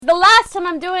last time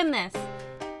I'm doing this.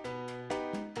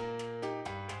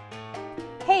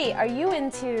 Hey, are you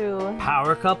into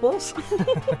Power couples?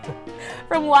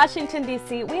 From Washington,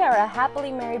 D.C., we are a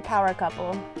happily married power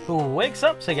couple. Who wakes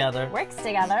up together Works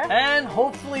together. and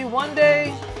hopefully one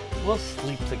day will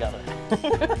sleep together.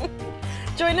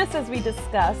 Join us as we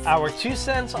discuss Our 2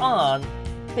 cents on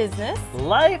business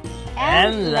life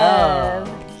and love.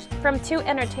 From 2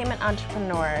 entertainment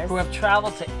entrepreneurs Who have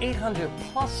traveled to 800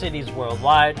 plus cities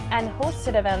worldwide. and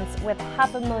hosted events with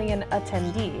 500,000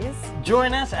 attendees.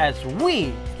 Join us as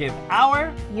we give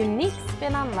our Unique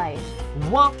spin on life.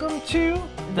 welcome to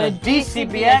the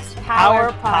DCBX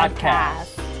Power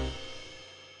Podcast.